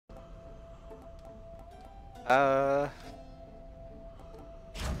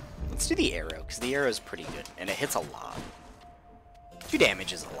Let's do the arrow, because the arrow is pretty good, and it hits a lot. 2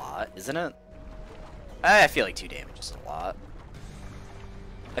 damage is a lot, isn't it? I feel like 2 damage is a lot.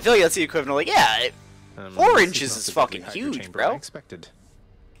 I feel like that's the equivalent of, like, yeah, 4 inches is fucking huge, bro. Expected.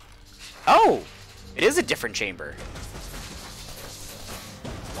 Oh! It is a different chamber.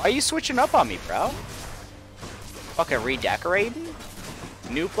 Why are you switching up on me, bro? Fucking redecorating?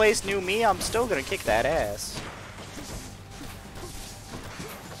 New place, new me, I'm still gonna kick that ass.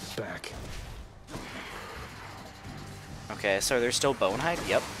 Back. Okay, so there's still Bonehide?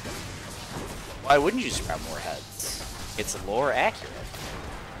 Yep. Why wouldn't you just grab more heads? It's lore accurate.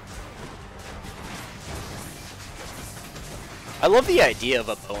 I love the idea of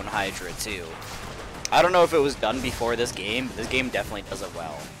a Bone Hydra too. I don't know if it was done before this game, but this game definitely does it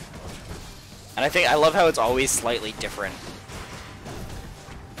well. And I love how it's always slightly different.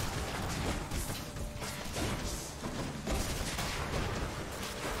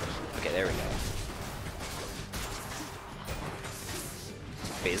 Okay, there we go.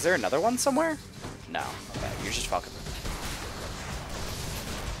 Wait, is there another one somewhere? No. Okay, you're just fucking.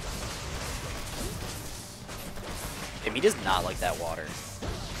 Damn, he does not like that water.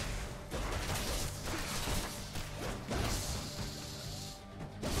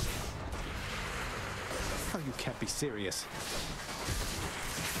 Oh, you can't be serious.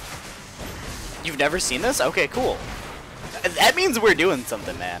 You've never seen this? Okay, cool. That means we're doing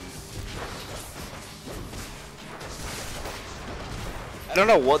something, man. I don't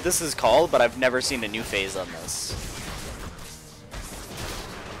know what this is called, but I've never seen a new phase on this.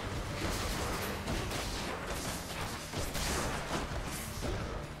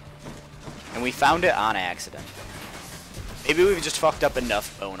 And we found it on accident. Maybe we've just fucked up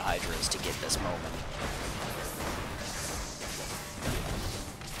enough Bone Hydras to get this moment.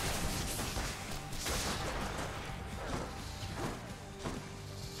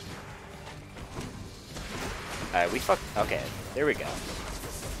 Alright, we fucked. Okay, there we go.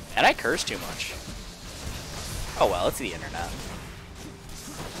 And I curse too much. Oh well, it's the internet.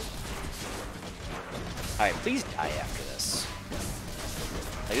 Alright, please die after this.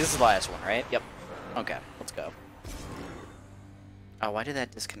 Like, this is the last one, right? Yep. Okay, let's go. Oh, why did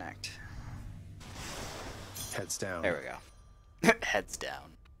that disconnect? Heads down. There we go. Heads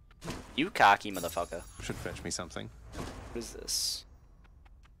down. You cocky motherfucker. Should fetch me something. What is this?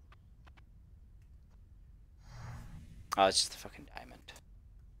 Oh, it's just a fucking diamond.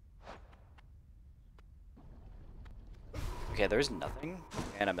 Okay, there's nothing,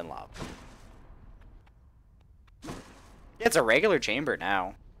 and I'm in lava. Yeah, it's a regular chamber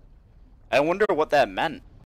now. I wonder what that meant.